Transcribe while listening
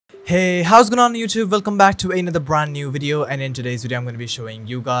Hey, how's going on YouTube? Welcome back to another brand new video, and in today's video I'm going to be showing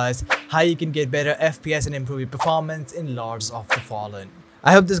you guys how you can get better FPS and improve your performance in Lords of the Fallen.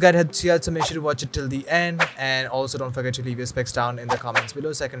 I hope this guide helps you out, so make sure to watch it till the end, and also don't forget to leave your specs down in the comments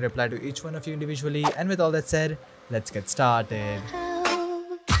below so I can reply to each one of you individually. And with all that said, let's get started.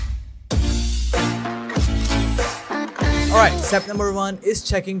 Alright, step number 1 is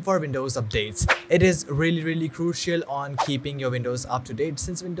checking for Windows updates. It is really crucial on keeping your Windows up to date,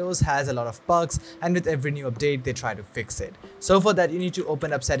 since Windows has a lot of bugs and with every new update they try to fix it. So for that you need to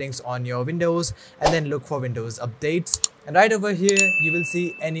open up settings on your Windows and then look for Windows updates. And right over here you will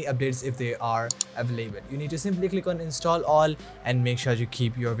see any updates if they are available. You need to simply click on install all and make sure you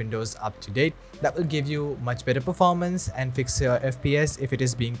keep your Windows up to date. That will give you much better performance and fix your FPS if it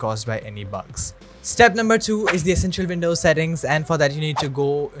is being caused by any bugs. Step number 2 is the essential Windows settings, and for that you need to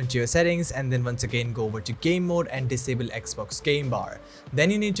go into your settings and then once again go over to game mode and disable Xbox game bar.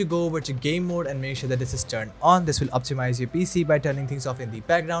 Then you need to go over to game mode and make sure that this is turned on. This will optimize your PC by turning things off in the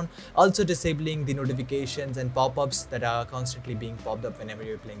background, also disabling the notifications and pop-ups that are constantly being popped up whenever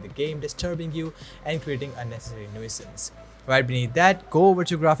you're playing the game, disturbing you and creating unnecessary nuisance. Right beneath that, go over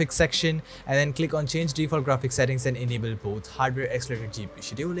to graphics section and then click on change default graphics settings and enable both hardware accelerated GPU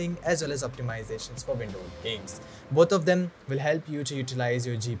scheduling as well as optimizations for Windows games. Both of them will help you to utilize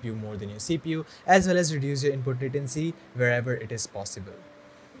your GPU more than your CPU as well as reduce your input latency wherever it is possible.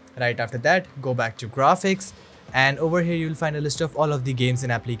 Right after that, go back to graphics, and over here you will find a list of all of the games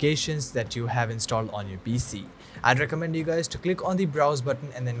and applications that you have installed on your PC. I'd recommend you guys to click on the browse button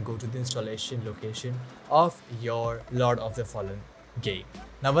and then go to the installation location of your Lord of the Fallen game.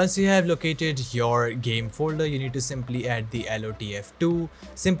 Now once you have located your game folder, you need to simply add the LOTF 2.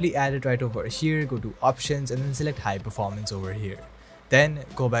 Simply add it right over here, go to options and then select high performance over here. Then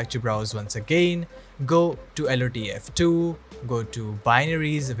go back to browse once again, go to LOTF 2, go to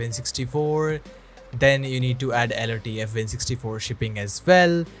binaries Win64. Then you need to add LOTF Win64 shipping as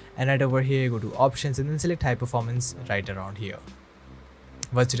well, and right over here go to options and then select high performance right around here.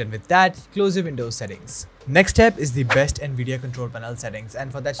 Once you're done with that, close your Windows settings. Next step is the best Nvidia control panel settings,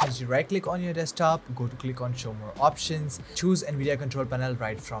 and for that you need to right click on your desktop, go to click on show more options, choose Nvidia control panel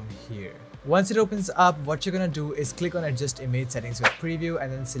right from here. Once it opens up, what you're gonna do is click on adjust image settings with preview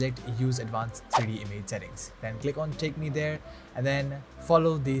and then select use advanced 3D image settings. Then click on take me there and then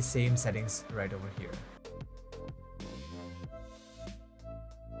follow these same settings right over here.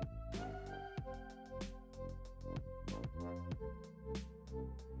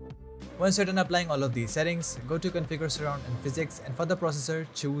 Once you're done applying all of these settings, go to configure surround and physics, and for the processor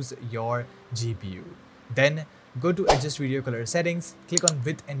choose your GPU. Then go to adjust video color settings, click on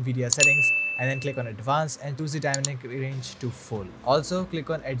with Nvidia settings and then click on advanced and choose the dynamic range to full. Also click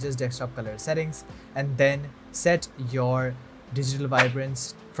on adjust desktop color settings and then set your digital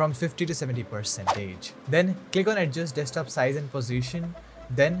vibrance from 50 to 70%. Then click on adjust desktop size and position.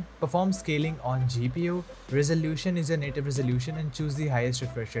 Then perform scaling on GPU. Resolution is your native resolution and choose the highest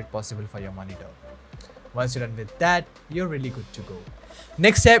refresh rate possible for your monitor. Once you're done with that, you're really good to go.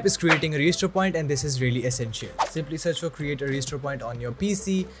 Next step is creating a restore point, and this is really essential. Simply search for create a restore point on your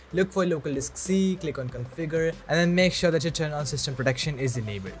PC, look for local disk C, click on configure and then make sure that your turn on system protection is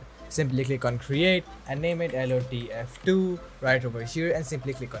enabled. Simply click on create and name it LOTF2 right over here and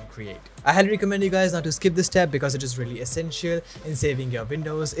simply click on create. I highly recommend you guys not to skip this step because it is really essential in saving your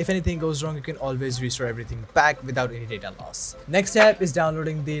Windows. If anything goes wrong, you can always restore everything back without any data loss. Next step is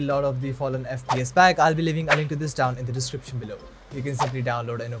downloading the Lord of the Fallen FPS pack. I'll be leaving a link to this down in the description below. You can simply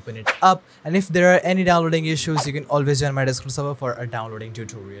download and open it up, and if there are any downloading issues, you can always join my Discord server for a downloading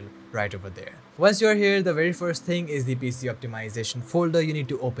tutorial right over there. Once you're here, the very first thing is the PC optimization folder. You need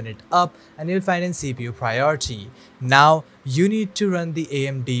to open it up and you'll find in CPU priority. Now you need to run the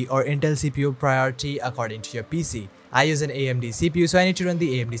AMD or Intel CPU priority according to your PC. I use an AMD CPU, so I need to run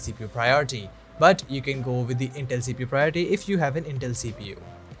the AMD CPU priority, but you can go with the Intel CPU priority if you have an Intel CPU.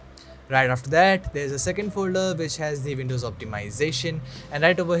 Right after that, there's a second folder which has the Windows optimization, and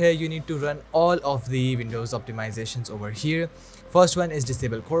right over here you need to run all of the Windows optimizations over here. First one is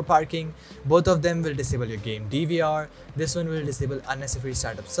disable core parking. Both of them will disable your game DVR. This one will disable unnecessary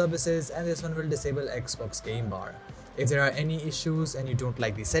startup services, and this one will disable Xbox game bar. If there are any issues and you don't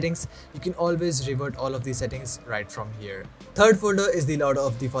like these settings, you can always revert all of these settings right from here. Third folder is the Lord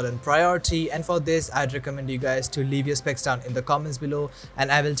of the Fallen priority, and for this I'd recommend you guys to leave your specs down in the comments below and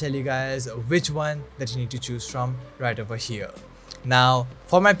I will tell you guys which one that you need to choose from right over here. Now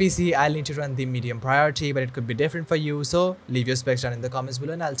for my PC, I'll need to run the medium priority, but it could be different for you, so leave your specs down in the comments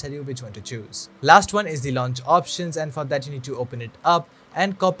below and I'll tell you which one to choose. Last one is the launch options, and for that you need to open it up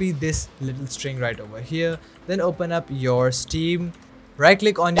and copy this little string right over here. Then open up your Steam Right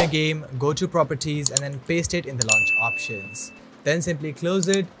click on your game, go to properties and then paste it in the launch options. Then simply close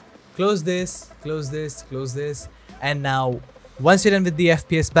it, close this, and now once you're done with the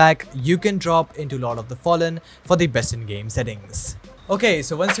FPS pack, you can drop into Lord of the Fallen for the best in-game settings. Okay,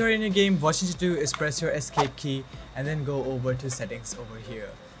 so once you're in your game, what you need to do is press your escape key and then go over to settings over here.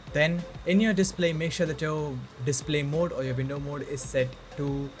 Then in your display, make sure that your display mode or your window mode is set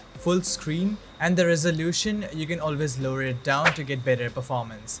to full screen, and the resolution you can always lower it down to get better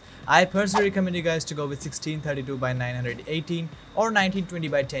performance. I personally recommend you guys to go with 1632 by 918 or 1920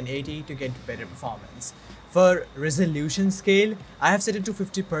 by 1080 to get better performance. For resolution scale, I have set it to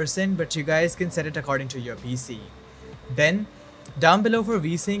 50%, but you guys can set it according to your PC. Then down below for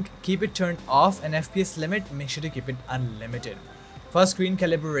VSync, keep it turned off, and FPS limit, make sure to keep it unlimited. For screen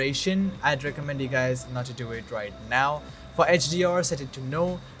calibration, I'd recommend you guys not to do it right now. For HDR, set it to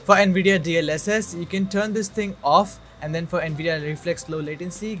no. For Nvidia DLSS, you can turn this thing off, and then for Nvidia Reflex Low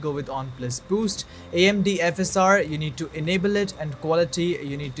Latency, go with on plus boost. AMD FSR, you need to enable it, and quality,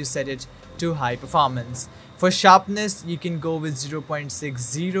 you need to set it to high performance. For sharpness, you can go with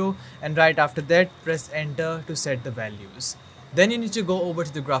 0.60, and right after that, press enter to set the values. Then you need to go over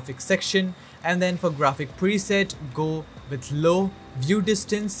to the graphics section, and then for graphic preset, go with low, view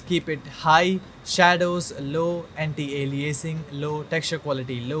distance, keep it high, shadows low, anti-aliasing low, texture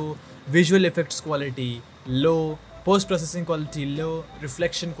quality low, visual effects quality low, post-processing quality low,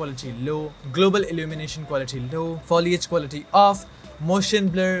 reflection quality low, global illumination quality low, foliage quality off, motion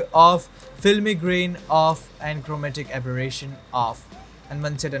blur off, filmy grain off, and chromatic aberration off. And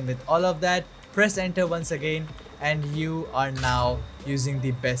once you're done with all of that, press enter once again, and you are now using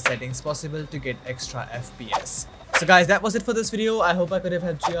the best settings possible to get extra FPS. So guys, that was it for this video. I hope I could have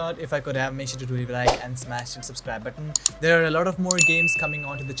helped you out. If I could have, make sure to leave a like and smash the subscribe button. There are a lot of more games coming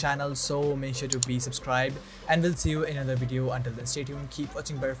onto the channel, so make sure to be subscribed, and we'll see you in another video. Until then, stay tuned, keep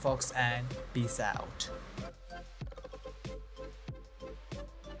watching BareFox, and peace out.